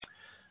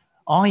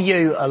Are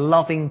you a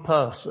loving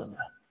person?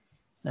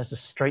 There's a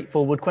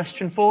straightforward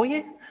question for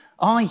you.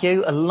 Are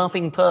you a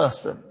loving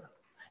person?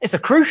 It's a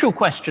crucial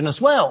question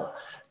as well,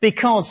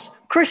 because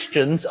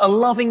Christians are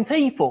loving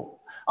people.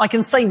 I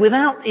can say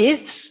without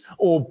ifs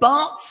or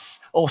buts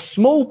or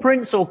small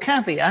prints or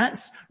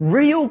caveats,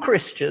 real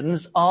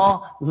Christians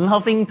are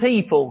loving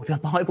people. The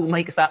Bible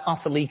makes that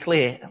utterly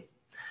clear.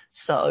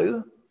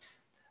 So,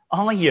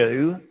 are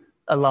you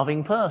a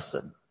loving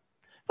person?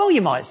 Well,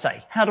 you might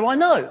say, how do I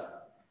know?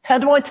 How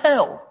do I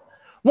tell?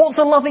 What's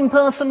a loving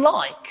person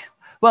like?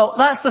 Well,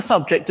 that's the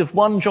subject of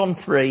 1 John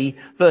 3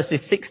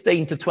 verses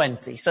 16 to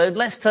 20. So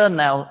let's turn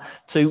now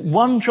to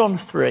 1 John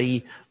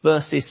 3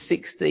 verses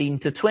 16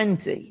 to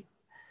 20.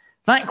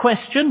 That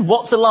question,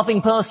 what's a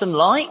loving person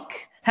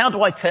like? How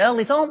do I tell?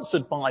 Is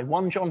answered by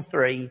 1 John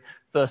 3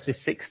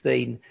 verses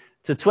 16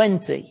 to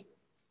 20.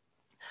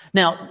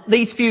 Now,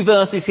 these few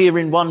verses here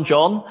in 1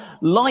 John,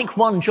 like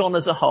 1 John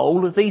as a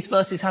whole, these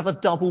verses have a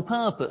double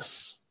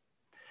purpose.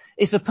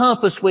 It's a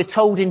purpose we're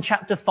told in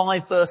chapter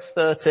 5 verse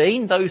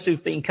 13. Those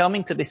who've been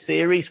coming to this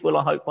series will,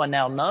 I hope, by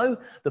now know.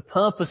 The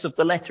purpose of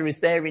the letter is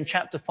there in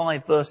chapter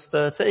 5 verse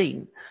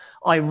 13.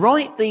 I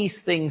write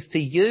these things to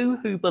you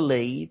who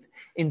believe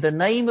in the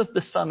name of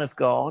the Son of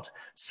God,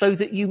 so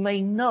that you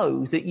may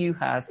know that you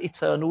have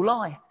eternal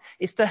life.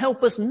 It's to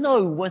help us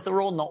know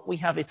whether or not we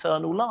have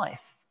eternal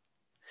life.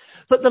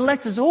 But the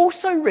letter's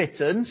also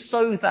written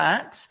so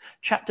that,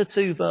 chapter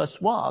 2 verse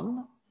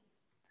 1,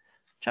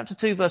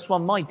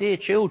 my dear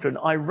children,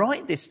 I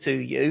write this to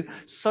you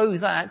so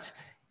that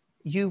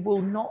you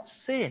will not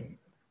sin.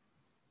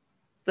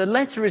 The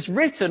letter is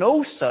written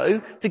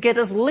also to get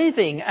us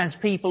living as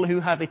people who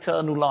have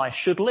eternal life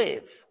should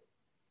live.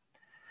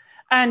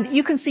 And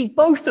you can see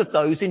both of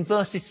those in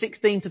verses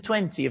 16 to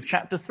 20 of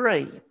chapter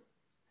 3.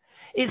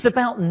 It's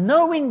about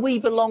knowing we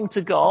belong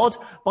to God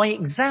by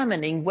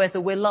examining whether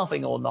we're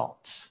loving or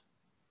not.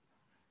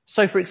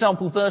 So, for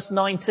example, verse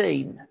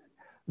 19,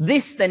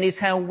 this then is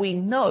how we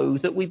know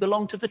that we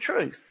belong to the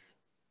truth.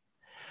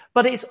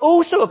 But it's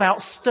also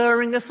about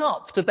stirring us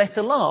up to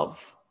better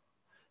love.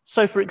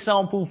 So, for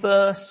example,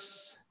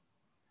 verse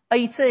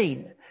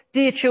 18,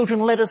 dear children,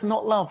 let us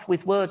not love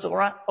with words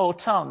or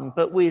tongue,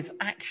 but with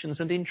actions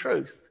and in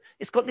truth.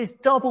 It's got this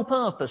double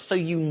purpose. So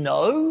you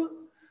know,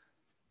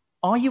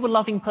 are you a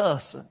loving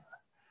person?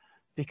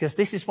 Because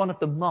this is one of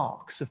the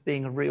marks of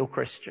being a real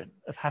Christian,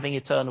 of having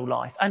eternal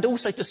life. And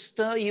also to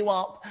stir you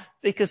up,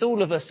 because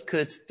all of us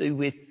could do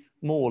with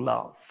more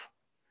love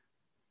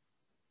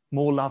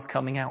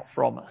coming out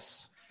from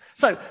us.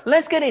 So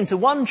let's get into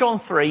 1 John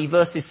 3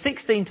 verses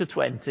 16 to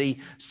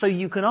 20 so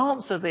you can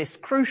answer this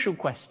crucial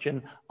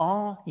question,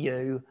 are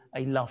you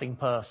a loving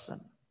person?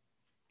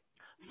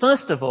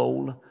 First of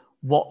all,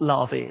 what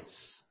love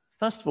is.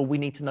 First of all, we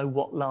need to know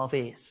what love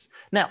is.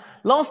 Now,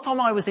 last time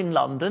I was in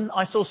London,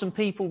 I saw some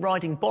people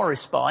riding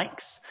Boris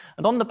bikes,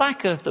 and on the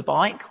back of the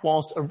bike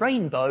was a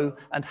rainbow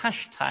and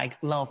hashtag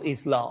love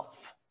is love.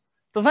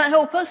 Does that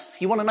help us?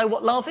 You want to know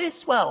what love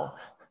is? Well,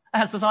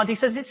 as society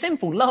says, it's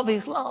simple. Love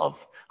is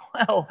love.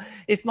 Well,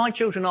 if my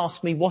children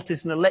ask me what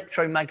is an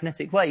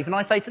electromagnetic wave, and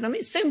I say to them,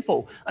 it's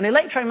simple. An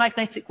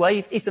electromagnetic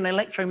wave is an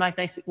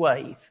electromagnetic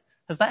wave.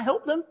 Does that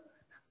help them?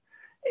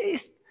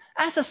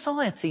 Our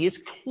society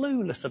is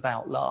clueless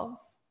about love.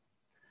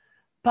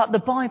 But the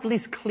Bible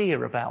is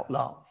clear about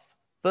love.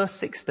 Verse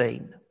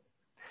 16.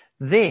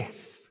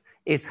 This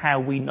is how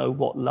we know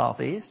what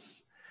love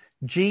is.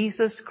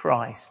 Jesus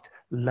Christ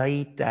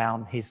laid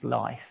down his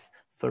life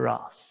for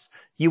us.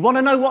 You want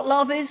to know what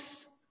love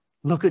is?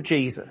 Look at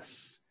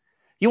Jesus.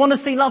 You want to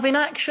see love in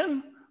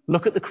action?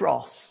 Look at the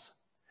cross.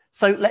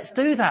 So let's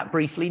do that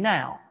briefly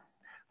now.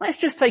 Let's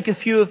just take a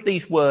few of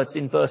these words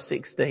in verse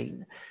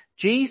 16.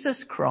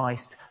 Jesus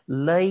Christ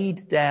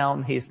laid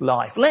down his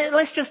life.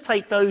 Let's just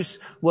take those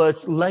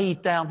words,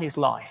 laid down his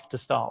life, to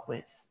start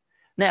with.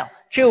 Now,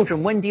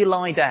 children, when do you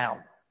lie down?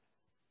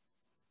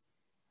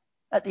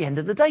 At the end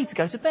of the day to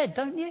go to bed,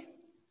 don't you?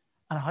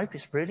 And I hope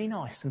it's really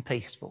nice and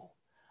peaceful.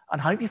 And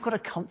I hope you've got a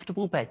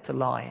comfortable bed to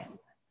lie in.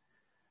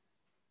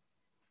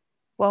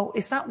 Well,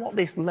 is that what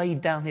this laid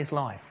down his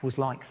life was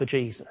like for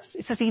Jesus?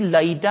 It says he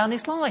laid down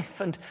his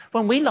life. And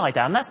when we lie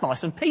down, that's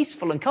nice and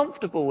peaceful and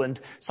comfortable and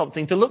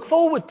something to look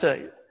forward to.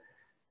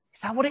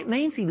 Is that what it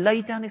means? He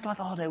laid down his life?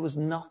 Oh, there was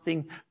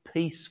nothing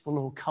peaceful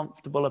or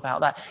comfortable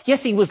about that.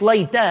 Yes, he was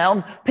laid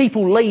down.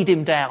 People laid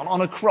him down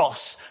on a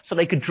cross so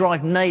they could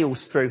drive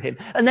nails through him.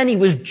 And then he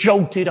was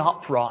jolted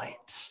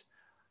upright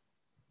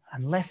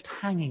and left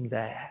hanging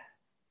there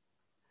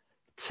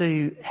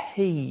to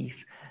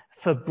heave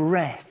for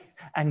breath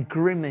and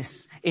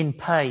grimace in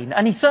pain.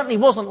 And he certainly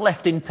wasn't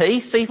left in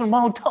peace, even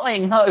while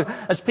dying, no,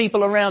 as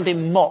people around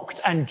him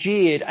mocked and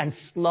jeered and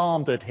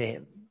slandered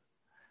him.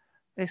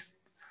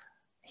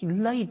 He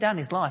laid down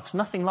his life. It's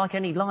nothing like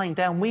any lying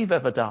down we've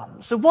ever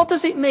done. So what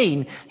does it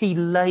mean, he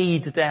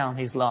laid down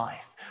his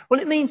life? Well,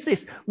 it means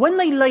this. When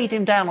they laid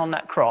him down on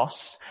that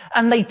cross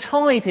and they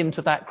tied him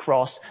to that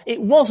cross,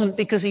 it wasn't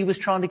because he was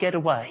trying to get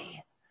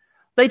away.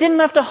 They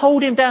didn't have to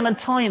hold him down and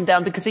tie him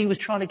down because he was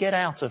trying to get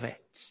out of it.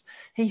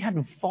 He had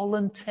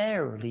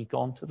voluntarily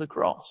gone to the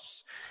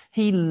cross.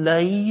 He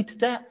laid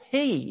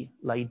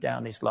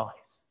down his life.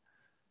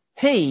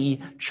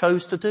 He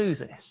chose to do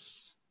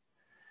this.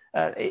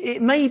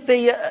 It may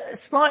be a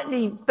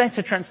slightly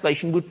better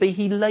translation would be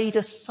he laid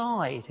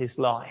aside his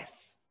life.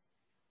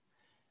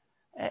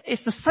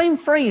 It's the same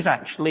phrase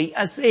actually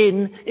as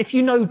in, if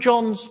you know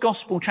John's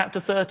Gospel chapter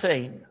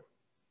 13.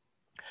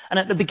 And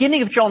at the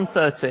beginning of John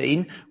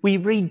 13, we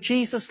read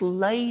Jesus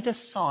laid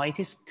aside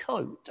his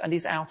coat and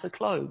his outer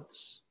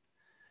clothes.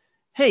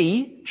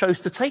 He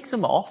chose to take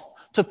them off,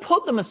 to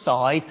put them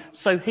aside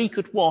so he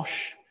could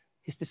wash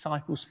his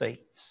disciples' feet.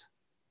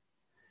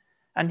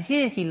 And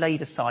here he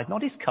laid aside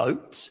not his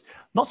coat,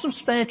 not some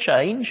spare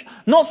change,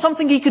 not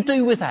something he could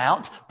do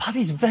without, but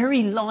his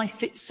very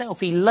life itself.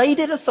 He laid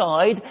it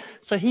aside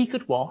so he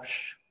could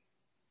wash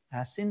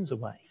our sins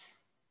away.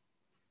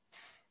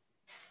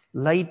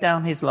 Laid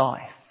down his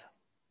life.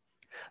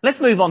 Let's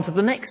move on to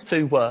the next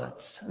two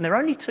words. And they're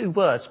only two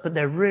words, but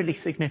they're really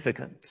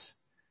significant.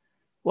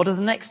 What are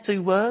the next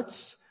two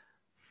words?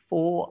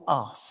 For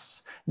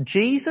us.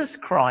 Jesus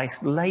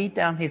Christ laid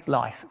down his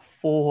life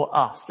for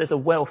us. There's a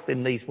wealth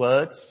in these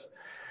words.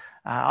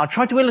 I'll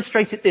try to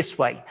illustrate it this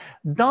way.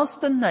 Does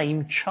the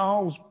name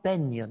Charles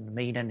Benyon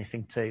mean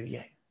anything to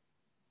you?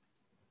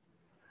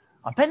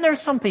 I bet there are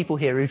some people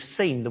here who've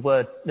seen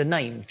the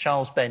name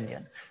Charles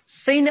Benyon.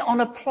 Seen it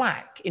on a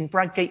plaque in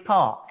Bradgate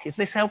Park. Is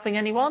this helping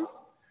anyone?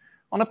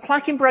 On a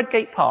plaque in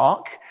Bradgate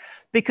Park,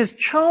 because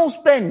Charles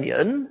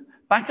Benyon,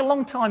 back a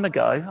long time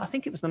ago, I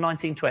think it was the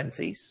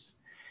 1920s,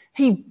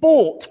 he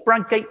bought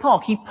Bradgate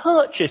Park. He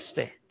purchased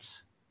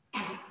it.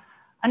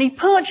 And he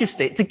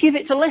purchased it to give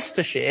it to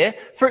Leicestershire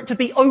for it to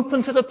be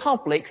open to the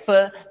public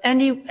for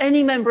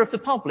any member of the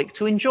public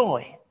to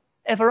enjoy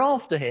ever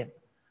after him.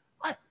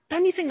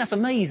 Don't you think that's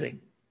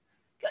amazing?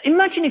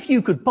 Imagine if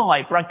you could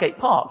buy Bradgate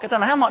Park. I don't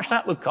know how much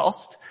that would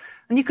cost.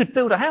 And you could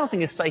build a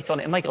housing estate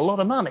on it and make a lot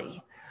of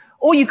money.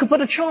 Or you could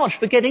put a charge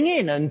for getting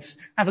in and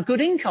have a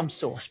good income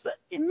source. But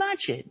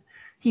imagine,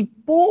 he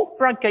bought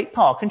Bradgate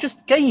Park and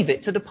just gave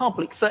it to the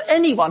public for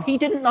anyone, he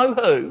didn't know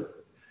who.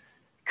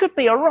 Could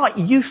be a right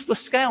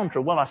useless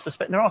scoundrel. Well, I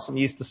suspect there are some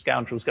useless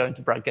scoundrels going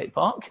to Bradgate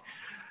Park.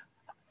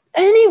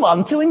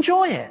 Anyone to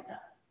enjoy it.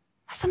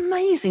 That's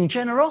amazing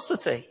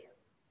generosity.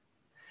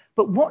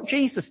 But what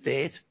Jesus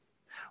did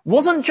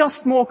wasn't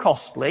just more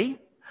costly,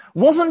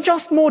 wasn't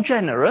just more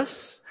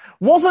generous,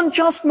 wasn't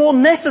just more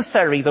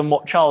necessary than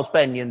what Charles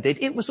Benyon did,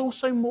 it was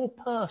also more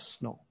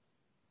personal.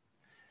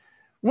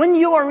 When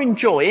you are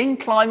enjoying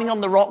climbing on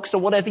the rocks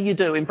or whatever you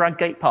do in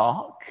Bradgate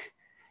Park,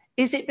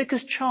 is it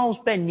because Charles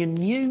Benyon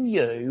knew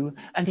you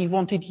and he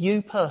wanted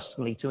you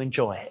personally to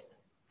enjoy it?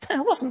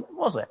 It wasn't,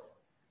 was it?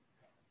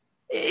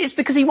 It's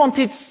because he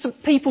wanted some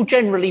people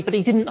generally, but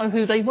he didn't know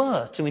who they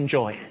were to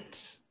enjoy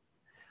it.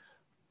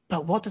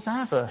 But what does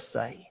our verse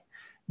say?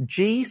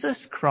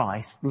 Jesus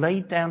Christ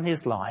laid down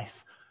his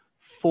life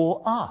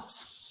for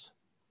us.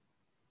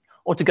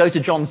 Or to go to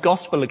John's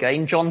Gospel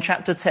again, John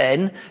chapter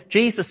 10,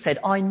 Jesus said,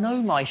 I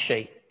know my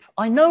sheep,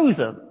 I know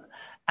them,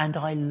 and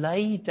I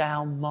lay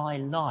down my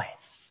life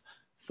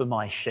for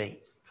my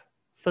sheep,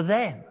 for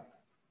them.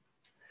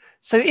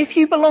 So if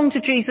you belong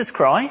to Jesus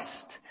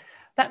Christ,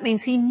 that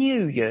means he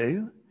knew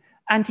you,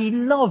 and he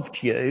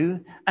loved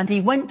you, and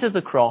he went to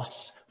the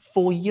cross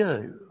for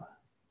you.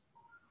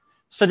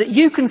 So that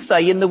you can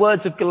say, in the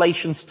words of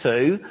Galatians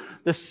 2,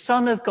 the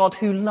Son of God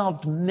who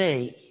loved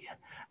me,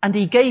 and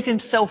he gave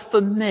himself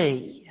for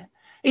me.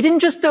 He didn't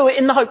just do it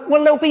in the hope,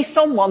 well, there'll be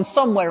someone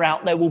somewhere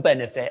out there will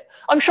benefit.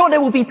 I'm sure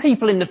there will be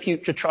people in the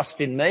future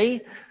trusting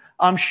me.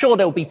 I'm sure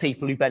there'll be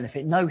people who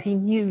benefit. No, he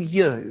knew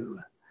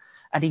you,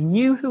 and he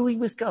knew who he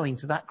was going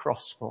to that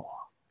cross for,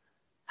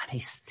 and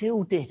he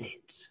still did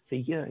it for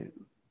you.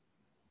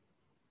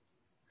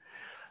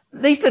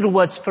 These little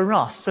words for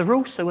us are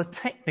also a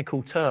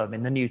technical term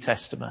in the New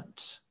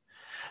Testament.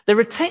 They're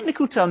a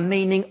technical term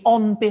meaning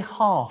on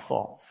behalf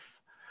of.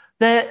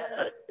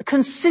 They're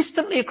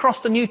consistently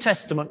across the New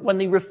Testament, when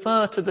they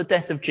refer to the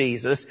death of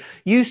Jesus,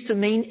 used to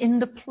mean in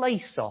the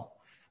place of.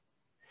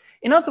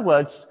 In other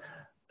words,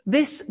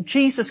 this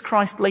Jesus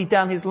Christ laid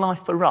down his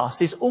life for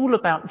us is all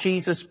about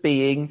Jesus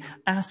being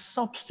our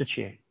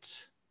substitute.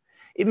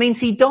 It means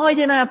he died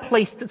in our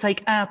place to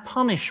take our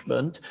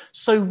punishment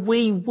so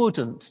we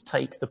wouldn't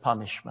take the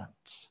punishment.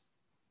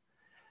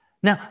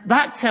 Now,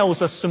 that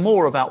tells us some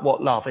more about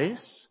what love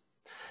is,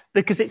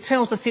 because it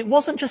tells us it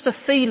wasn't just a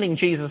feeling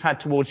Jesus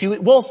had towards you.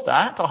 It was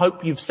that. I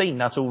hope you've seen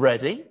that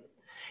already.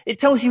 It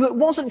tells you it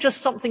wasn't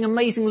just something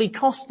amazingly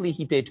costly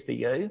he did for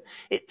you.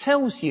 It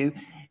tells you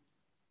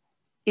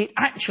it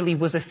actually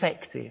was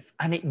effective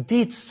and it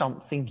did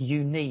something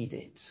you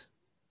needed.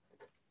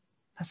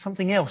 That's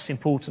something else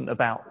important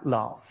about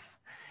love.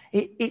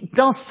 It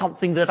does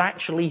something that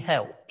actually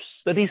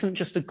helps, that isn't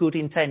just a good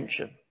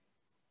intention.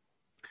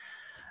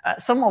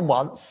 Someone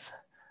once,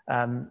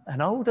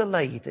 an older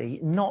lady,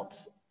 not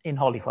in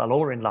Holywell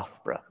or in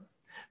Loughborough,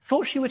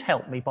 thought she would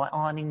help me by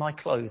ironing my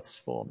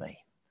clothes for me.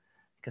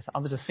 Because I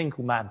was a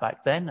single man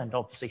back then, and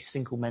obviously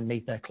single men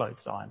need their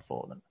clothes ironed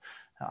for them.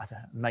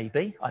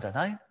 Maybe, I don't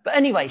know. But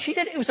anyway, she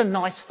did. It was a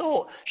nice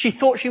thought. She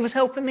thought she was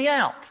helping me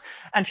out.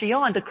 And she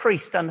ironed a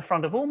crease down the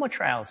front of all my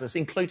trousers,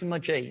 including my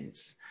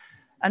jeans.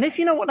 And if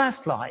you know what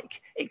that's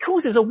like, it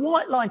causes a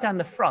white line down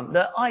the front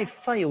that I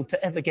failed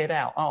to ever get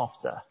out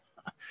after.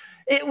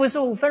 It was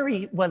all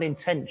very well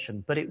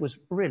intentioned, but it was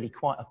really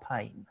quite a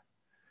pain.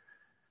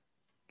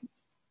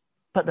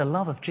 But the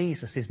love of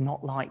Jesus is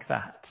not like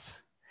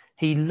that.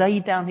 He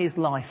laid down his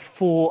life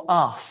for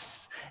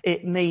us.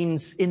 It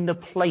means in the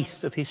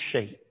place of his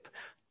sheep,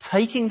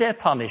 taking their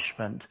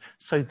punishment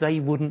so they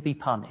wouldn't be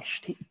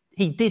punished.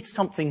 He did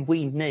something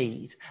we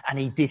need, and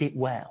he did it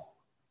well.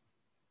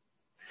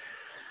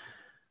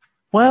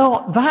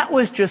 Well, that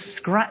was just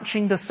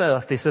scratching the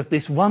surface of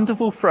this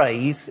wonderful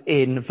phrase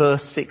in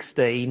verse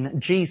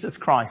 16, Jesus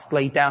Christ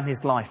laid down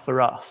his life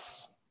for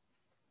us.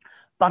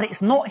 But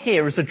it's not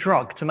here as a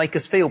drug to make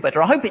us feel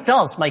better. I hope it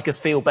does make us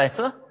feel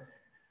better.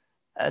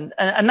 And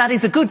that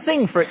is a good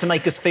thing for it to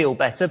make us feel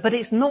better, but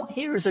it's not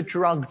here as a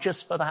drug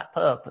just for that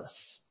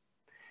purpose.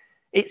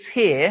 It's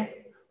here.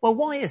 Well,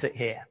 why is it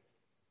here?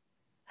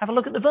 Have a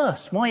look at the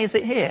verse. Why is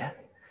it here?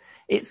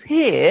 It's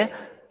here,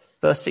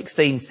 verse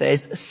 16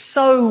 says,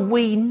 so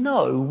we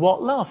know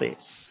what love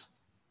is.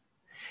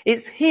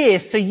 It's here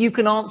so you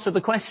can answer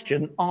the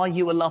question, are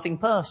you a loving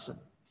person?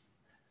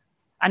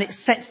 And it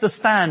sets the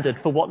standard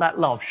for what that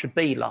love should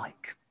be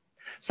like.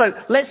 So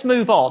let's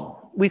move on.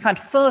 We've had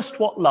first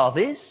what love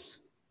is.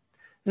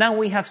 Now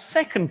we have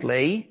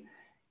secondly,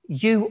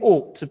 you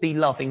ought to be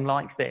loving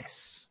like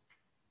this.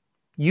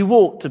 You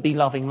ought to be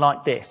loving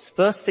like this.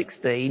 Verse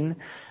 16,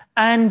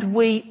 and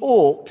we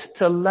ought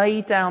to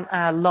lay down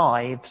our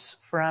lives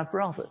for our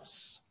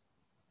brothers.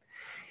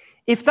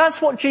 If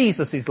that's what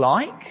Jesus is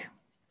like,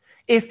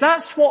 if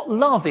that's what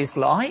love is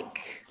like,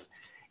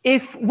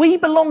 if we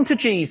belong to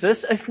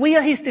Jesus, if we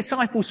are his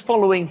disciples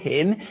following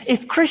him,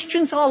 if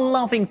Christians are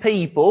loving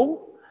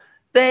people,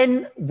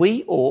 then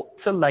we ought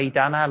to lay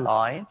down our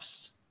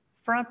lives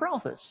for our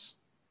brothers.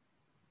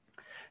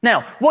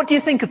 Now, what do you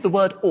think of the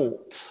word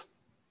ought?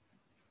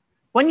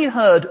 When you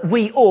heard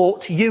we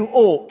ought, you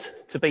ought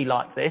to be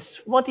like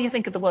this, what do you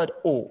think of the word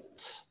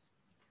ought?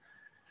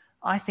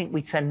 I think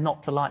we tend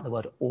not to like the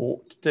word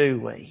ought, do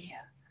we?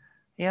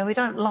 Yeah, we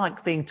don't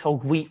like being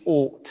told we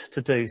ought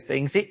to do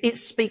things. It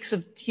speaks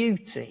of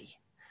duty.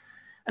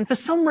 And for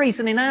some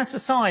reason in our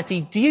society,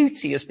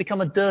 duty has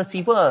become a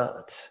dirty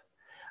word.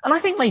 And I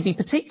think maybe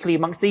particularly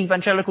amongst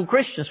evangelical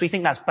Christians, we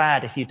think that's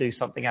bad if you do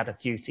something out of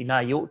duty. No,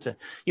 you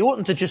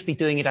oughtn't to just be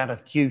doing it out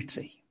of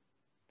duty.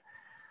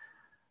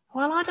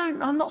 Well,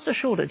 I'm not so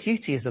sure that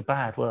duty is a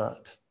bad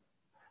word.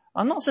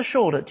 I'm not so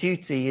sure that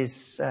duty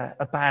is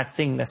a bad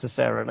thing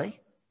necessarily.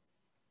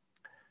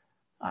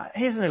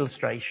 Here's an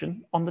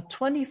illustration. On the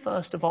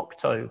 21st of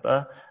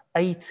October,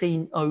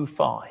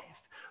 1805,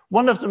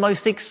 one of the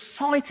most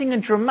exciting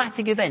and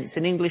dramatic events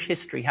in English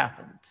history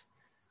happened.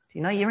 Do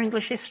you know your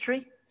English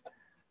history?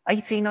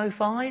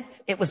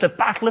 1805, it was the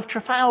Battle of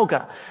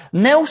Trafalgar.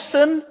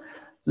 Nelson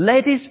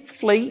led his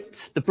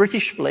fleet, the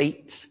British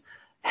fleet,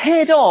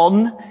 head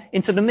on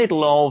into the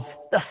middle of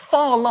the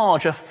far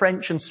larger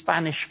French and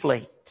Spanish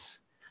fleet.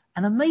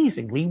 And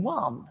amazingly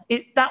won.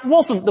 That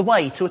wasn't the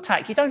way to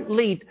attack. You don't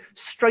lead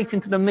straight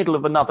into the middle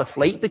of another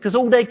fleet because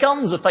all their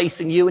guns are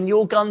facing you and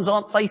your guns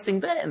aren't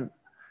facing them.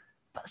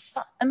 But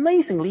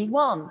amazingly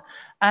won.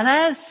 And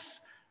as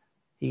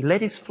he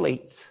led his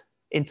fleet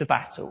into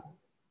battle,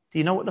 do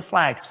you know what the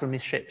flags from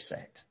his ship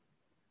said?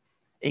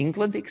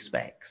 England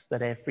expects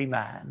that every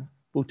man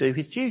will do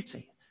his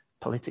duty.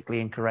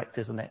 Politically incorrect,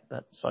 isn't it?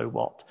 But so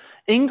what?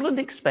 England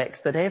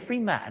expects that every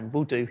man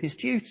will do his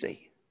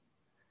duty.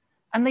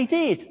 And they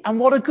did. And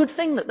what a good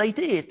thing that they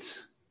did.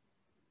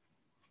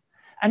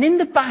 And in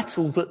the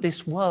battle that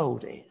this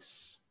world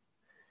is,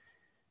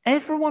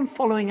 everyone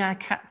following our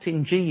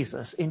Captain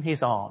Jesus in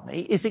his army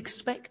is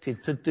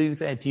expected to do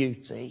their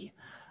duty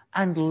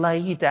and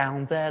lay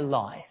down their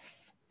life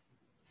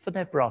for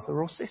their brother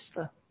or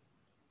sister.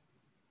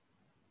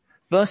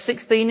 Verse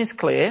 16 is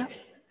clear.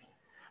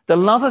 The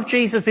love of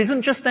Jesus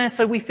isn't just there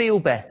so we feel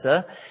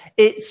better.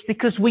 It's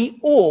because we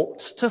ought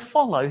to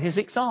follow his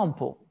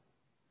example.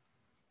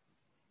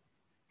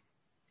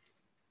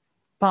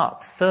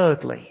 But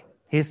thirdly,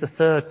 here's the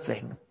third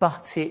thing,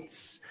 but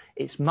it's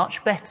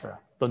much better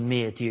than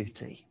mere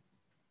duty.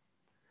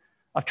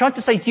 I've tried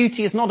to say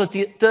duty is not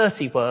a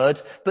dirty word,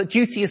 but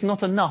duty is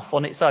not enough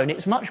on its own.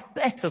 It's much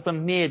better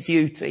than mere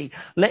duty.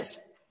 Let's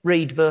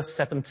read verse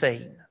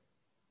 17.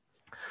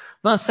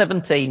 Verse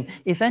 17,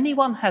 if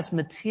anyone has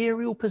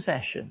material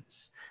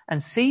possessions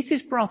and sees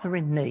his brother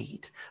in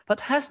need, but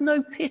has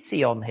no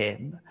pity on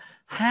him,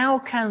 how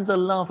can the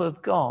love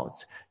of God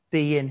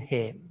be in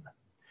him?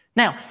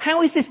 Now,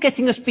 how is this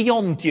getting us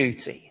beyond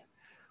duty?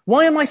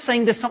 Why am I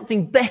saying there's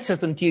something better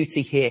than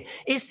duty here?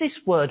 It's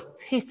this word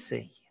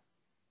pity.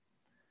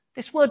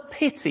 This word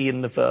pity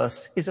in the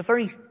verse is a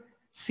very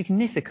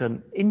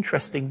significant,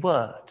 interesting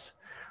word.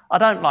 I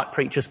don't like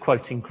preachers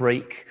quoting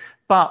Greek,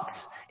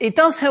 but it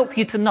does help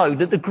you to know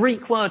that the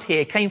Greek word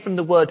here came from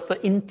the word for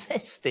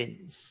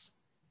intestines.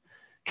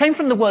 Came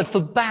from the word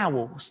for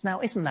bowels. Now,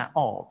 isn't that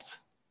odd?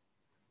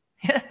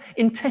 Yeah?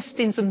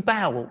 Intestines and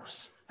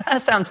bowels.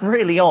 That sounds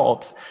really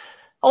odd.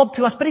 Odd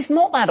to us, but it's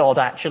not that odd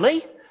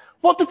actually.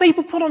 What do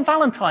people put on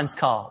Valentine's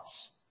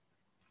cards?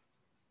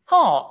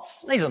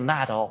 Hearts. Isn't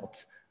that odd?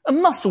 A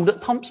muscle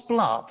that pumps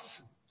blood.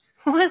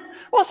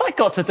 What's that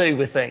got to do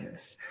with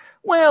things?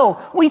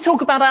 Well, we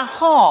talk about our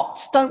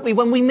hearts, don't we,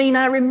 when we mean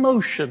our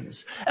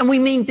emotions, and we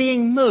mean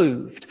being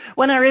moved,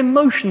 when our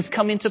emotions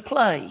come into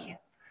play.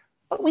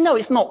 But we know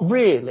it's not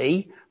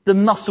really the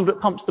muscle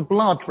that pumps the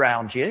blood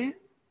round you.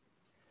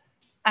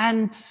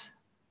 And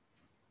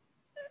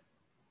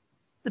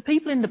the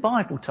people in the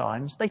Bible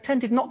times, they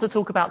tended not to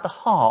talk about the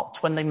heart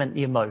when they meant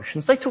the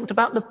emotions. They talked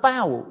about the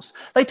bowels.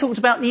 They talked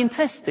about the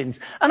intestines.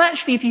 And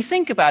actually, if you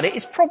think about it,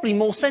 it's probably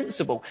more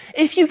sensible.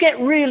 If you get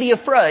really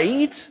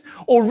afraid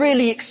or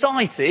really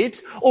excited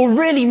or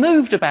really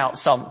moved about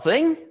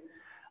something,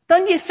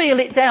 don't you feel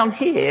it down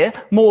here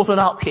more than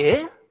up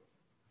here?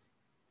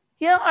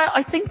 Yeah,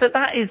 I think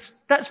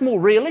that's more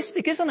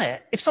realistic, isn't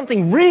it? If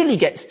something really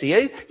gets to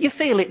you, you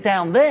feel it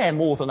down there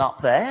more than up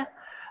there.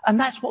 And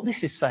that's what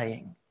this is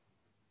saying.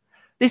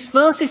 This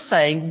verse is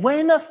saying,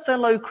 when a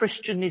fellow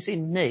Christian is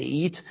in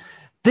need,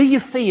 do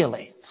you feel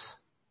it?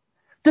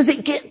 Does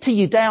it get to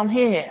you down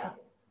here?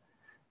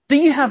 Do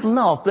you have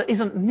love that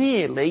isn't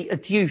merely a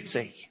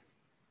duty?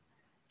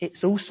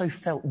 It's also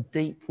felt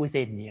deep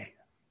within you.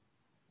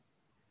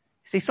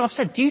 See, so I've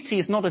said duty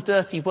is not a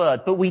dirty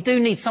word, but we do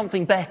need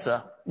something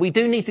better. We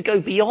do need to go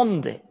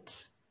beyond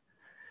it.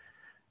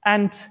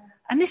 And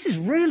this is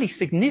really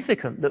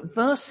significant that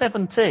verse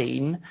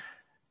 17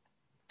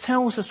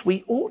 tells us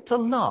we ought to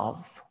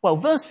love. Well,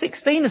 verse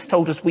 16 has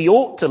told us we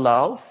ought to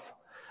love.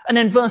 And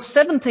then verse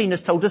 17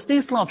 has told us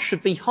this love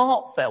should be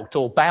heartfelt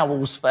or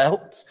bowels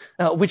felt,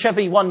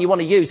 whichever one you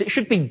want to use. It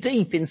should be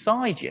deep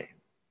inside you.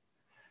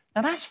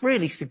 Now that's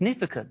really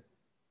significant.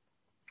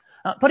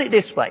 Put it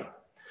this way.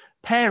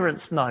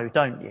 Parents know,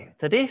 don't you,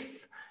 that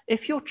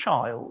if your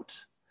child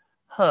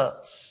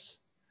hurts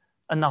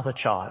another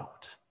child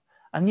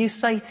and you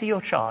say to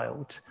your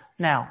child,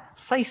 now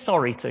say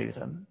sorry to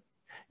them,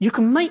 you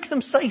can make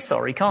them say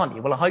sorry, can't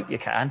you? Well, I hope you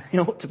can.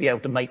 You ought to be able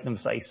to make them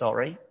say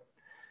sorry.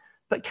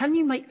 But can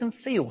you make them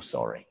feel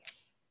sorry?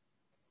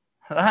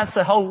 That's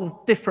a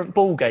whole different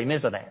ballgame,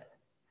 isn't it?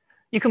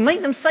 You can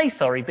make them say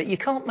sorry, but you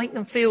can't make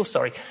them feel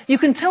sorry. You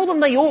can tell them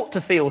they ought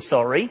to feel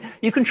sorry.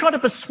 You can try to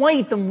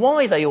persuade them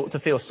why they ought to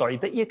feel sorry,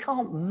 but you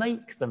can't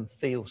make them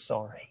feel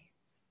sorry.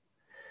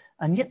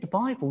 And yet the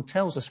Bible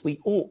tells us we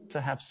ought to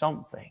have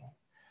something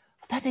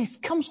that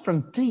comes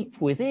from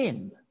deep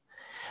within.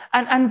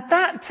 And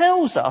that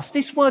tells us,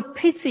 this word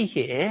pity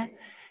here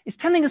is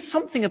telling us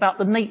something about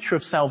the nature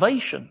of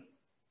salvation.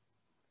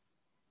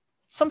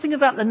 Something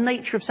about the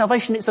nature of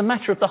salvation. It's a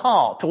matter of the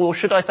heart, or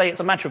should I say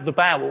it's a matter of the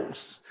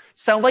bowels.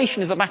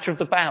 Salvation is a matter of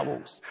the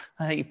bowels.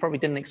 You probably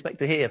didn't expect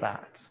to hear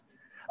that.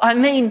 I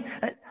mean,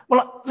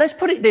 well, let's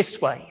put it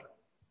this way.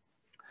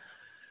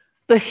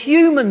 The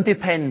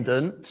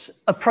human-dependent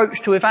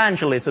approach to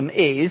evangelism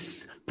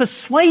is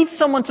persuade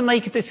someone to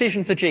make a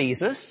decision for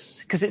Jesus,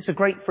 because it's a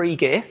great free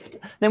gift.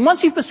 Then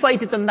once you've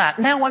persuaded them that,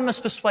 now I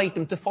must persuade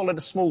them to follow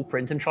the small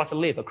print and try to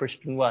live a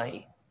Christian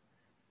way.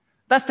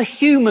 That's the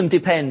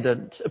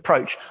human-dependent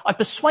approach. I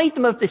persuade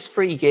them of this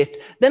free gift,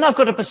 then I've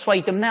got to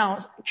persuade them,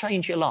 now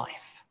change your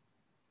life.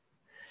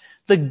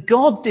 The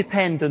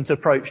God-dependent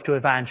approach to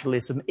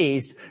evangelism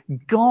is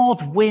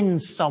God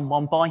wins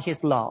someone by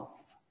his love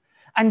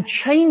and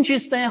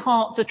changes their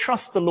heart to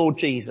trust the Lord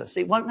Jesus.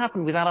 It won't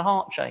happen without a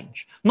heart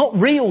change. Not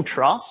real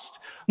trust,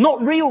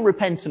 not real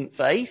repentant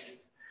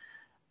faith.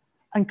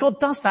 And God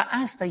does that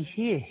as they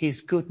hear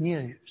his good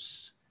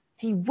news.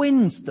 He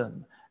wins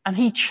them and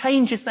he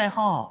changes their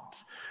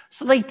heart.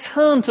 So they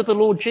turn to the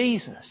Lord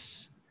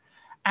Jesus.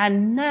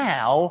 And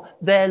now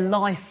their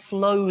life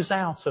flows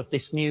out of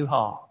this new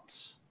heart.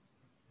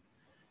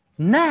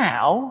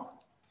 Now,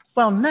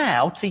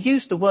 to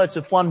use the words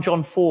of 1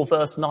 John 4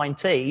 verse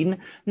 19,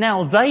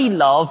 now they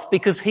love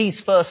because he's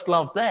first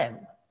loved them.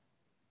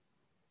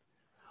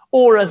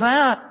 Or as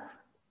our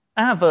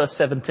verse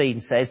 17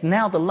 says,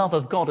 now the love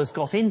of God has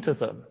got into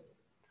them.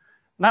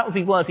 And that would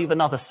be worthy of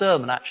another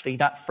sermon, actually,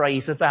 that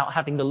phrase about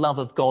having the love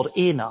of God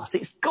in us.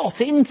 It's got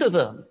into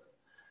them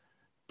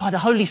by the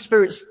Holy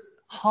Spirit's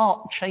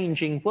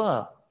heart-changing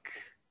work.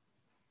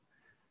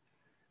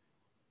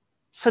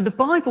 So the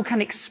Bible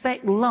can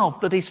expect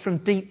love that is from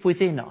deep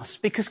within us,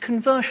 because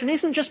conversion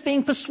isn't just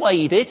being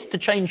persuaded to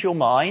change your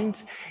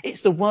mind.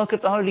 It's the work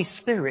of the Holy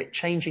Spirit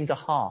changing the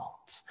heart.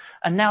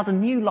 And now the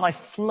new life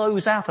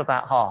flows out of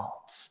that heart.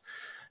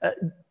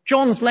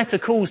 John's letter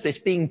calls this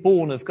being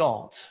born of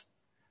God.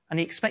 And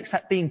he expects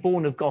that being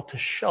born of God to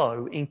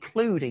show,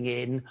 including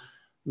in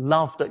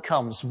love that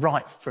comes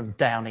right from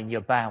down in your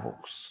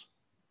bowels.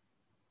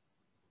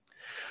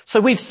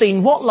 So we've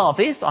seen what love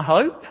is, I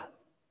hope.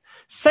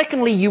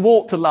 Secondly, you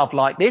ought to love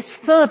like this.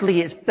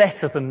 Thirdly, it's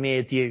better than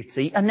mere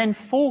duty. And then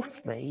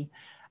fourthly,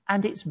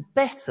 and it's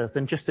better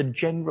than just a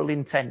general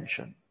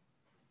intention.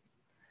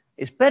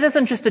 It's better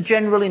than just a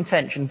general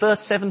intention.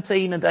 Verse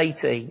 17 and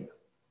 18.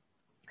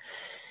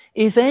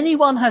 If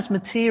anyone has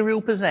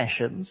material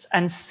possessions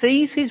and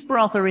sees his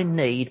brother in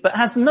need but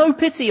has no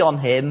pity on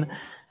him,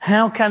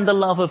 how can the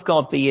love of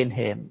God be in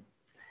him?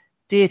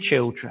 Dear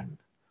children,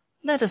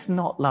 let us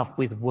not love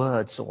with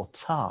words or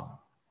tongue,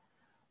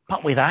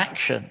 but with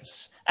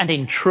actions and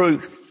in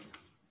truth.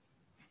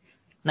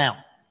 Now,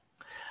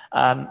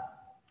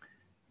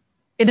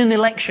 in an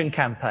election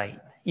campaign,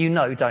 you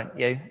know, don't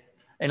you?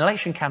 An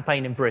election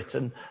campaign in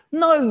Britain,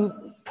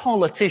 no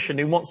politician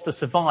who wants to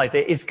survive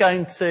it is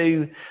going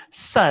to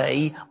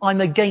say,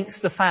 I'm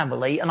against the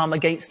family and I'm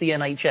against the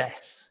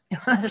NHS.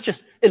 That's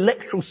just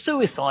electoral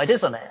suicide,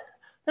 isn't it?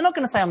 They're not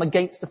going to say I'm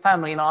against the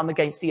family and I'm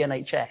against the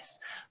NHS.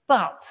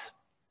 But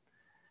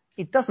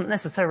it doesn't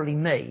necessarily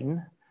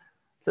mean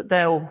that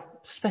they'll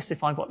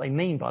specify what they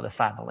mean by the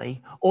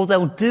family, or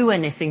they'll do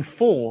anything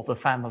for the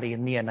family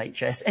and the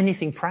NHS,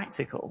 anything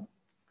practical.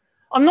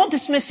 I'm not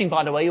dismissing,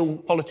 by the way, all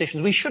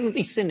politicians. We shouldn't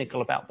be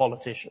cynical about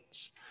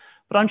politicians.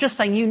 But I'm just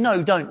saying, you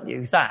know, don't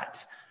you,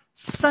 that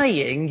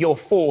saying you're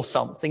for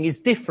something is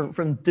different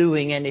from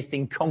doing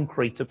anything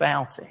concrete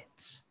about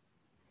it.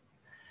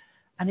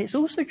 And it's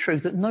also true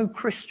that no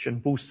Christian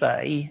will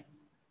say,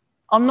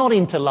 I'm not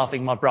into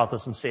loving my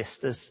brothers and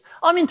sisters.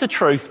 I'm into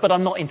truth, but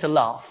I'm not into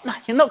love. No,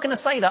 you're not going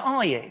to say that,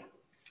 are you?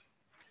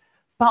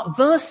 But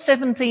verse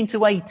 17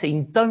 to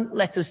 18 don't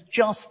let us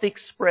just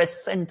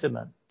express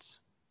sentiment.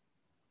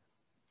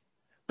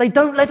 They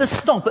don't let us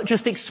stop at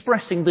just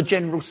expressing the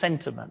general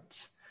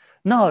sentiment.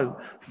 No.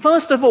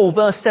 First of all,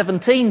 verse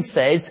 17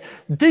 says,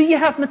 do you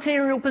have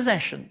material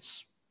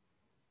possessions?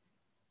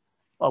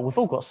 Well, we've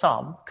all got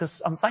some,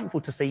 because I'm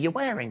thankful to see you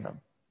wearing them.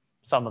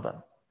 Some of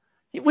them.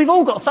 We've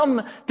all got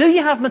some. Do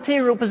you have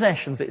material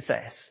possessions, it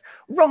says.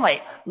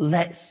 Right,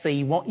 let's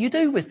see what you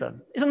do with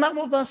them. Isn't that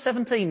what verse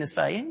 17 is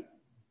saying?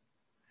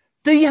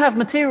 Do you have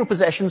material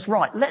possessions?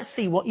 Right, let's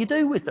see what you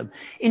do with them.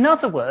 In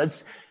other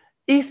words,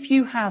 if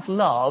you have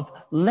love,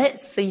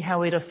 let's see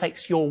how it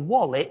affects your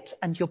wallet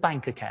and your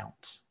bank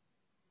account.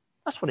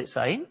 That's what it's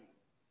saying.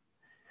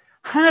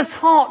 Has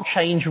heart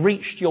change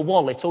reached your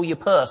wallet or your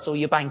purse or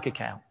your bank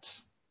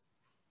account?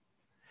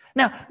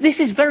 Now, this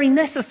is very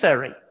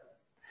necessary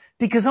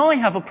because I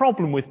have a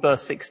problem with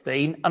verse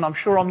 16 and I'm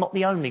sure I'm not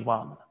the only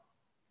one.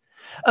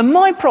 And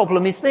my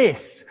problem is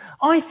this.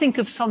 I think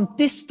of some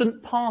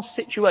distant past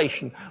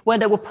situation where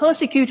there were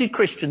persecuted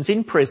Christians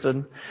in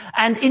prison,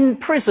 and in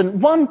prison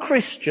one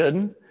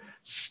Christian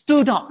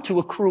stood up to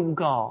a cruel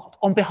guard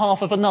on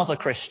behalf of another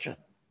Christian.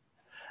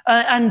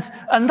 And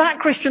that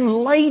Christian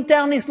laid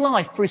down his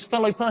life for his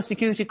fellow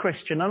persecuted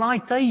Christian. And I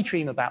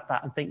daydream about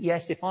that and think,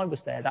 yes, if I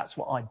was there, that's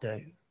what I'd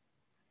do.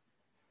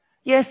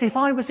 Yes, if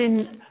I was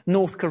in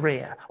North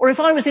Korea, or if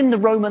I was in the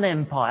Roman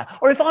Empire,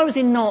 or if I was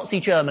in Nazi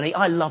Germany,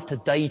 I love to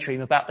daydream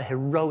about the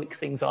heroic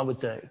things I would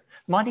do.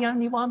 Am I the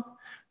only one?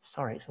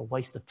 Sorry, it's a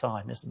waste of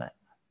time, isn't it?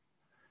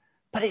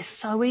 But it's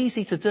so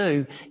easy to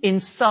do in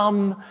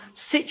some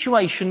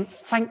situation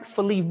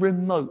thankfully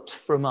remote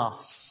from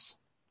us.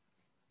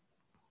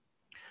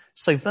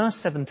 So verse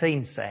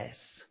 17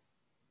 says,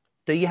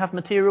 do you have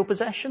material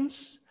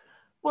possessions?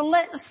 Well,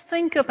 let's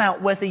think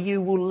about whether you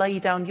will lay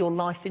down your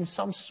life in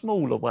some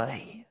smaller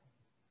way.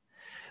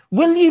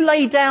 Will you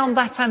lay down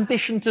that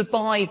ambition to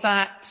buy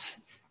that?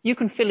 You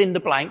can fill in the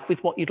blank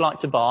with what you'd like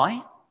to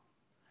buy.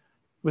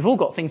 We've all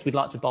got things we'd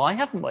like to buy,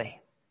 haven't we?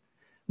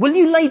 Will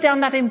you lay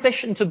down that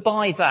ambition to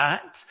buy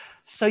that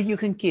so you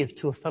can give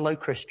to a fellow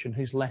Christian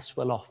who's less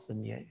well off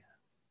than you?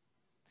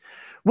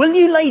 Will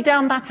you lay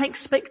down that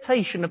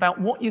expectation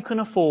about what you can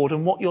afford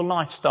and what your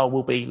lifestyle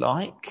will be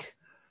like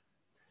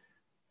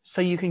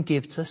so you can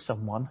give to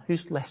someone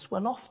who's less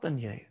well off than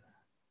you?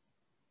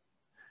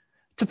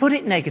 To put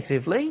it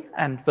negatively,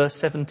 and verse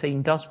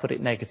 17 does put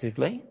it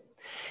negatively,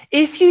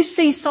 if you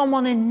see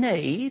someone in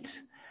need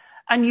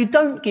and you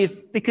don't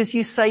give because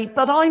you say,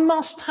 but I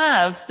must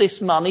have this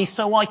money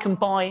so I can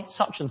buy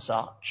such and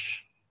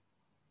such,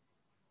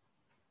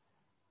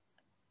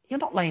 you're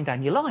not laying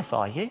down your life,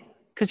 are you?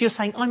 Because you're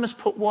saying, I must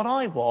put what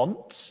I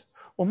want,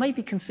 or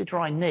maybe consider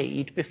I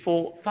need,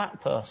 before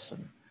that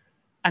person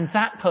and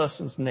that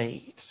person's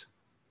need.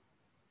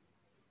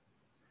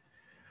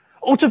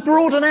 Or to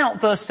broaden out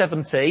verse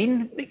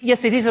 17,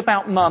 yes, it is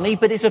about money,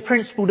 but it's a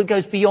principle that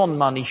goes beyond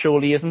money,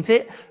 surely, isn't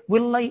it?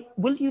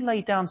 Will you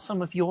lay down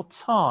some of your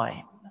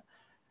time?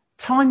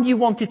 Time you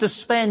wanted to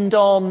spend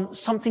on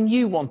something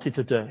you wanted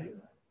to do.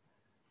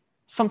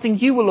 Something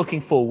you were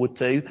looking forward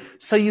to,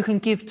 so you can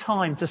give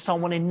time to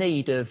someone in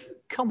need of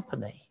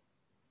company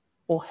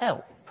or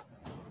help.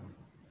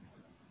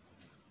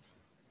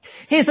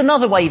 Here's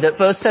another way that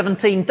verse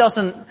 17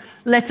 doesn't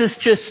let us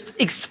just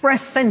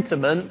express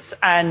sentiment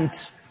and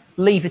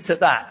leave it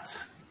at that.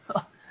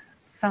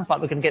 Sounds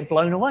like we're going to get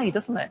blown away,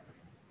 doesn't it?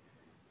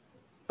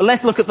 But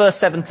let's look at verse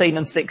 17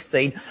 and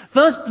 16.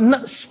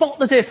 Spot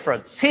the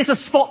difference. Here's a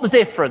spot the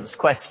difference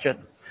question.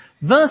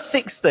 Verse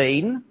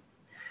 16,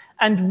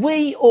 and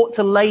we ought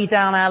to lay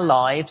down our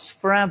lives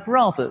for our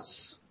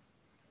brothers.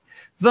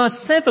 Verse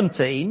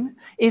 17,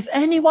 if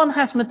anyone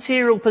has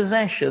material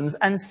possessions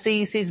and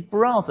sees his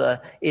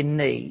brother in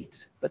need,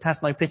 but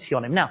has no pity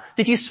on him. Now,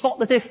 did you spot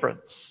the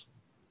difference?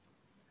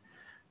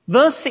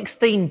 Verse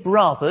 16,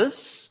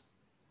 brothers,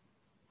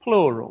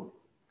 plural.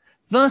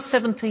 Verse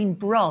 17,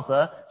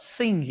 brother,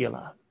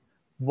 singular.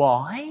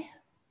 Why?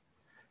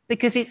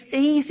 Because it's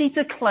easy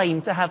to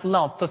claim to have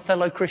love for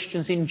fellow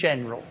Christians in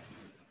general.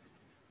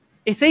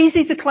 It's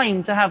easy to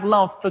claim to have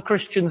love for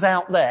Christians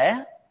out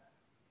there,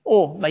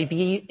 or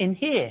maybe in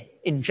here,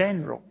 in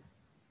general.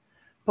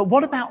 But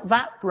what about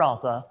that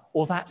brother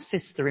or that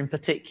sister in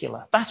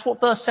particular? That's what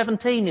verse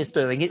 17 is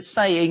doing. It's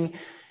saying,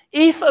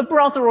 if a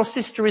brother or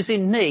sister is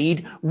in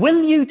need,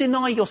 will you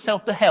deny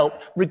yourself to help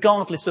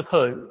regardless of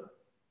who?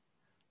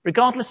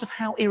 Regardless of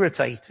how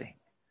irritating,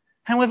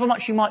 however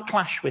much you might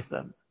clash with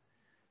them,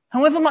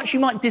 however much you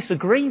might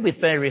disagree with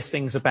various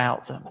things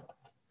about them.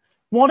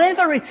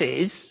 Whatever it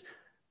is,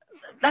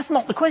 that's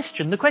not the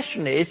question. The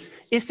question is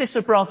this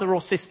a brother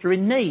or sister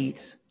in need?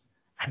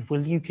 And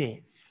will you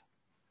give?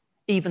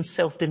 Even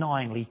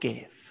self-denyingly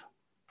give.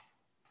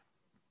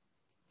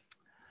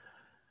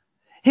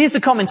 Here's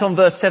a comment on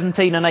verse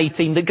 17 and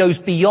 18 that goes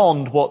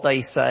beyond what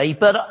they say,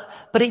 but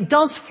it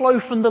does flow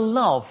from the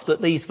love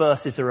that these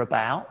verses are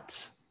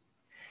about.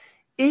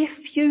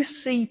 If you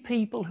see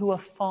people who are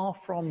far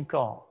from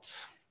God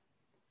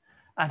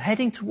and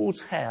heading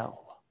towards hell,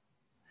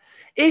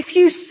 if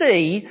you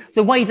see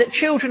the way that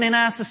children in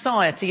our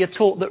society are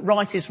taught that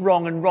right is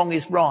wrong and wrong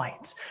is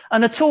right,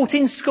 and are taught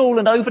in school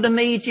and over the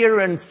media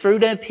and through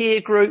their peer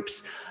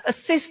groups, a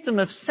system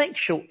of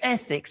sexual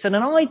ethics and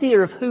an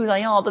idea of who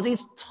they are that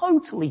is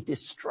totally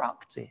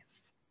destructive.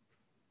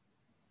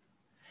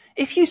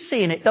 If you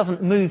see and it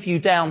doesn't move you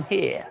down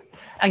here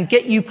and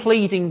get you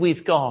pleading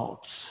with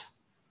God,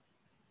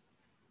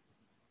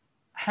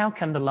 how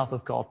can the love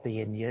of God be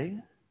in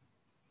you?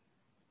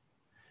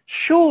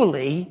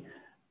 Surely,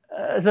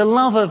 the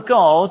love of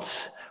God,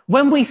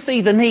 when we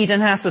see the need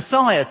in our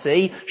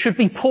society, should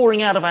be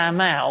pouring out of our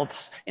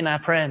mouths in our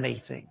prayer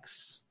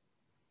meetings.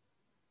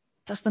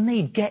 Does the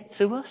need get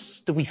to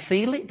us? Do we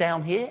feel it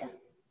down here?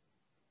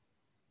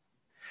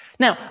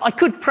 Now, I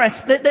could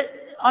press that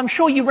I'm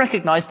sure you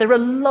recognise there are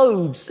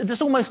loads,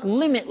 there's almost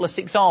limitless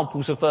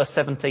examples of verse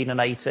 17 and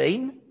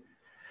 18.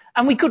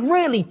 And we could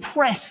really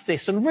press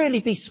this and really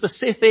be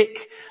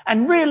specific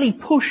and really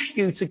push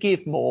you to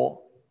give more.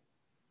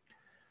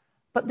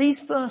 But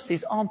these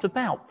verses aren't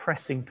about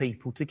pressing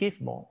people to give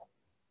more.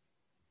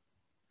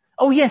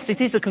 Oh yes,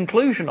 it is a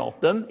conclusion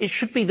of them. It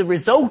should be the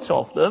result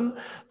of them.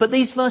 But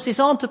these verses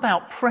aren't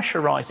about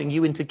pressurizing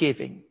you into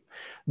giving.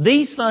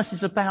 These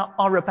verses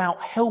are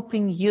about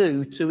helping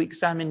you to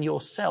examine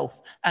yourself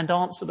and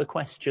answer the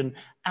question,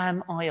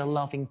 am I a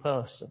loving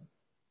person?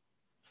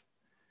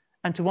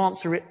 And to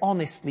answer it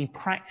honestly,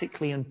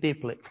 practically and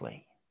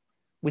biblically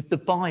with the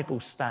Bible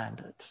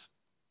standards.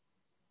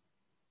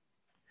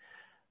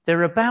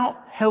 They're about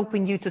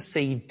helping you to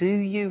see, do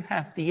you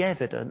have the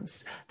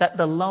evidence that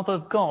the love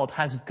of God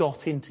has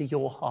got into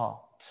your heart?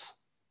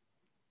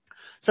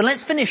 So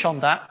let's finish on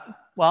that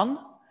one.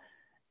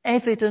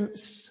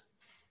 Evidence,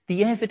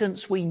 the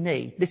evidence we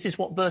need. This is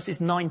what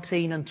verses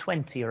 19 and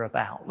 20 are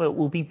about. Well,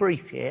 we'll be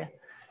brief here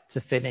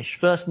to finish.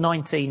 Verse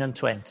 19 and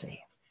 20.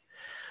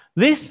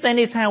 This then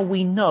is how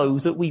we know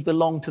that we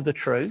belong to the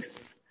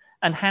truth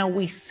and how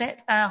we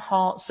set our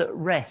hearts at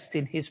rest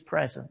in his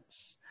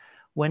presence.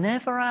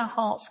 Whenever our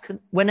hearts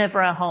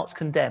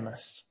condemn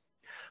us.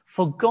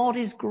 For God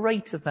is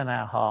greater than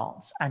our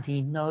hearts and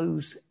he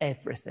knows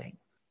everything.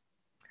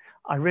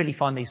 I really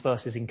find these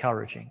verses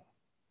encouraging.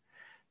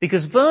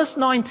 Because verse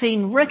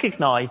 19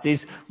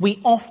 recognises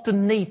we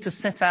often need to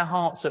set our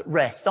hearts at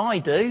rest. I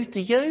do. Do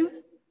you?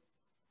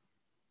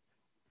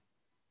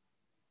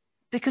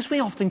 Because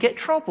we often get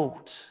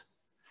troubled.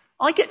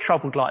 I get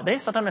troubled like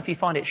this. I don't know if you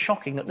find it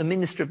shocking that the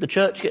minister of the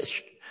church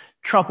gets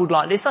troubled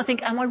like this. I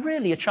think, am I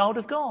really a child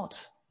of God?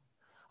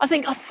 I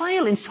think I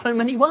fail in so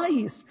many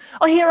ways.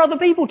 I hear other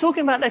people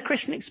talking about their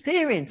Christian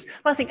experience.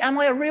 I think, am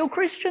I a real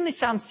Christian? It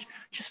sounds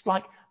just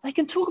like they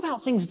can talk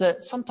about things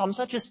that sometimes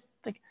I just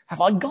think,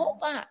 have I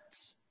got that?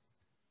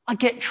 I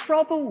get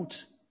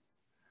troubled.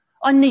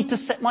 I need to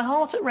set my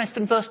heart at rest.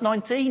 And verse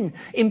 19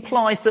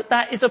 implies that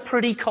that is a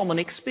pretty common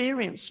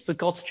experience for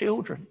God's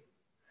children.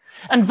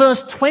 And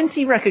verse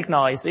 20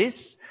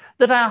 recognises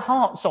that our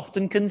hearts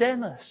often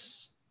condemn us.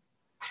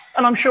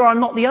 And I'm sure I'm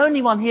not the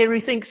only one here who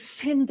thinks,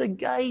 sinned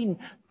again,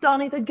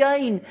 done it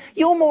again.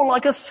 You're more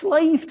like a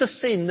slave to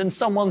sin than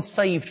someone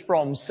saved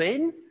from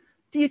sin.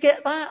 Do you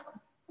get that?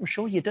 I'm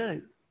sure you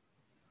do.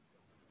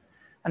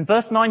 And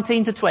verse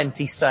 19 to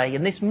 20 say,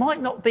 and this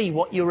might not be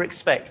what you're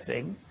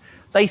expecting,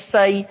 they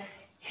say,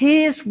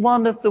 here's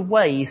one of the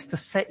ways to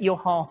set your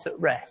heart at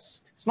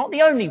rest. It's not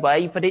the only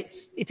way, but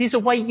it is a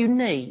way you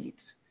need.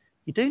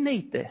 You do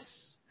need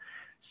this.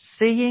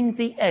 Seeing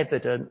the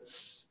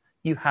evidence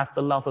you have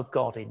the love of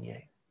God in you.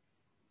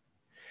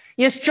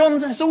 Yes,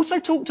 John has also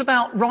talked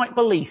about right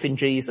belief in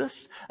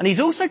Jesus, and he's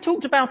also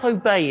talked about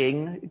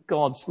obeying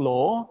God's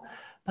law,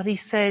 but he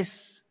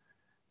says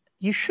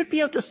you should be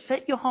able to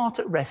set your heart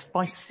at rest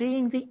by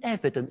seeing the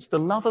evidence the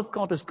love of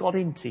God has got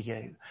into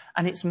you,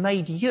 and it's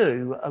made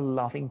you a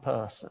loving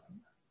person.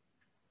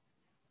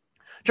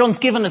 John's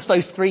given us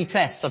those three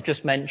tests I've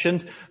just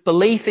mentioned: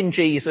 belief in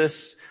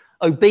Jesus,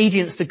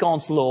 obedience to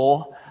God's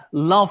law,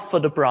 love for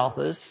the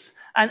brothers.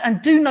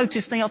 And do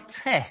notice they are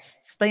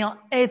tests. They are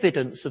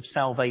evidence of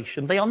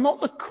salvation. They are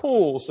not the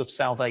cause of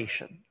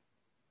salvation.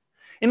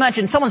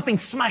 Imagine someone's been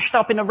smashed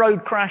up in a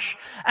road crash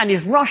and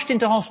is rushed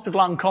into hospital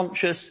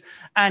unconscious,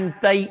 and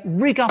they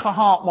rig up a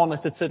heart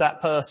monitor to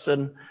that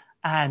person,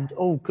 and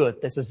oh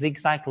good, there's a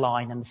zigzag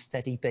line and a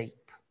steady beep.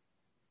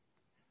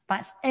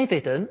 That's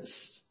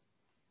evidence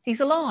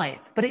he's alive,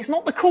 but it's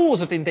not the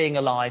cause of him being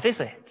alive, is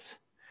it?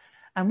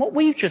 And what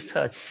we've just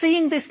heard,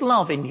 seeing this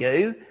love in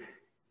you,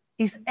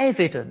 is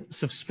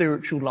evidence of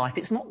spiritual life.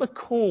 It's not the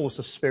cause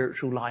of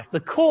spiritual life. The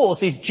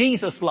cause is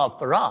Jesus' love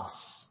for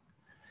us.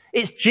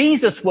 It's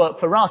Jesus' work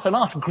for us and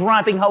us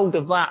grabbing hold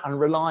of that and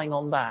relying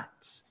on that.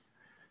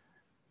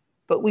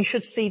 But we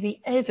should see the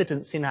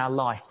evidence in our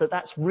life that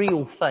that's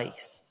real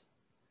faith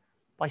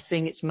by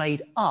seeing it's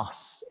made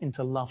us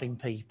into loving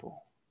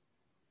people.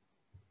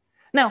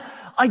 Now,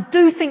 I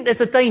do think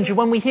there's a danger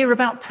when we hear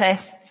about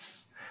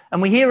tests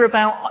and we hear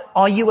about,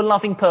 are you a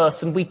loving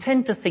person? We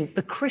tend to think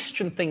the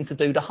Christian thing to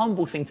do, the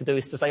humble thing to do,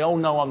 is to say, oh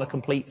no, I'm a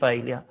complete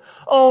failure.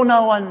 Oh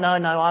no,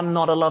 I'm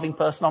not a loving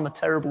person. I'm a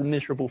terrible,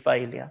 miserable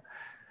failure.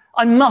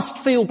 I must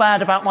feel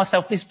bad about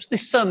myself.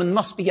 This sermon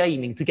must be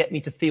aiming to get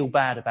me to feel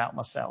bad about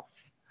myself.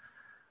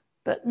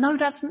 But no,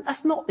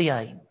 that's not the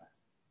aim.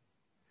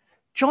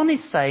 John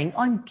is saying,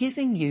 I'm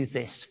giving you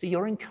this for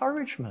your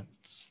encouragement.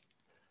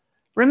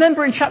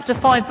 Remember in chapter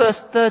 5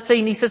 verse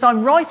 13, he says,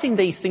 I'm writing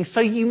these things so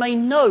you may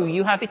know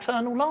you have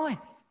eternal life.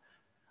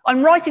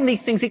 I'm writing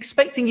these things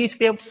expecting you to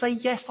be able to say,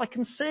 yes, I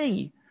can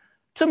see.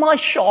 To my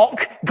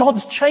shock,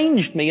 God's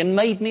changed me and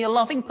made me a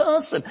loving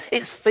person.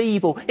 It's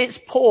feeble, it's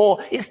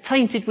poor, it's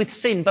tainted with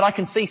sin, but I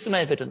can see some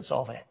evidence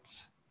of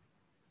it.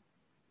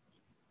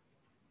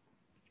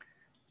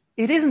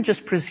 It isn't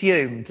just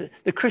presumed.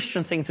 The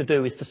Christian thing to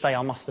do is to say,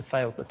 I must have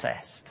failed the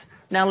test.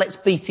 Now let's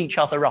beat each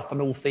other up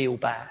and all feel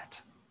bad.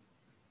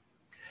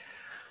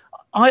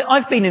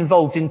 I've been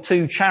involved in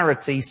 2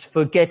 charities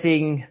for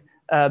getting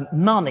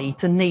money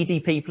to needy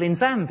people in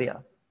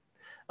Zambia.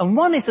 And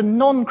one is a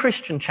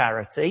non-Christian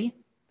charity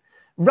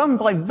run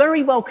by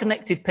very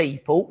well-connected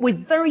people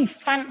with very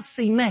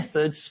fancy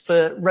methods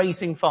for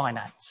raising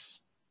finance.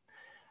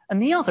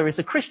 And the other is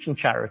a Christian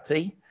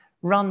charity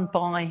run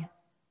by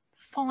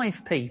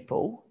 5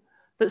 people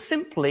that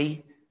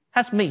simply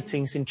has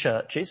meetings in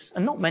churches,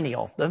 and not many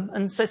of them,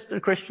 and says to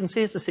the Christians,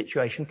 here's the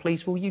situation,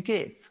 please will you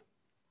give?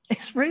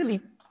 It's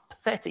really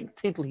pathetic,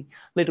 tiddly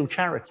little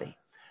charity.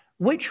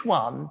 Which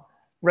one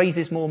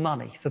raises more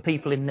money for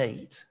people in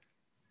need?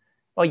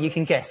 Well, you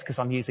can guess because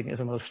I'm using it as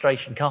an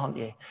illustration, can't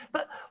you?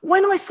 But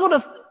when I saw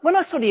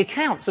the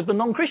accounts of the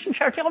non-Christian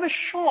charity, I was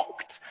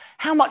shocked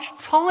how much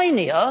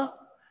tinier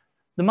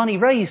the money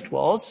raised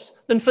was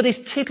than for this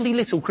tiddly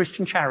little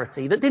Christian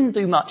charity that didn't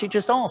do much. It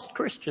just asked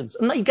Christians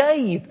and they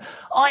gave.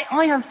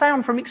 I have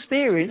found from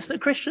experience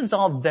that Christians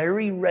are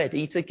very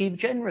ready to give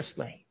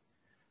generously.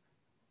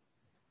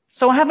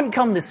 So I haven't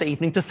come this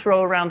evening to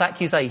throw around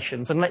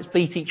accusations and let's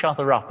beat each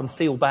other up and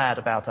feel bad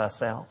about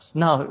ourselves.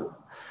 No,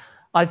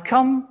 I've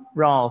come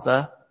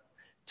rather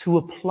to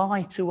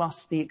apply to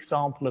us the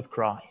example of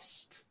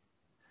Christ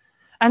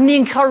and the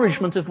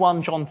encouragement of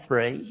 1 John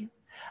 3.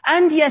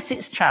 And yes,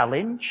 its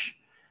challenge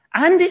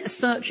and its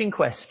searching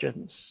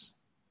questions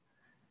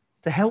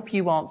to help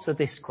you answer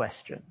this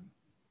question.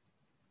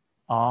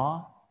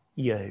 Are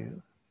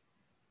you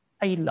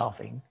a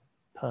loving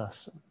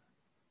person?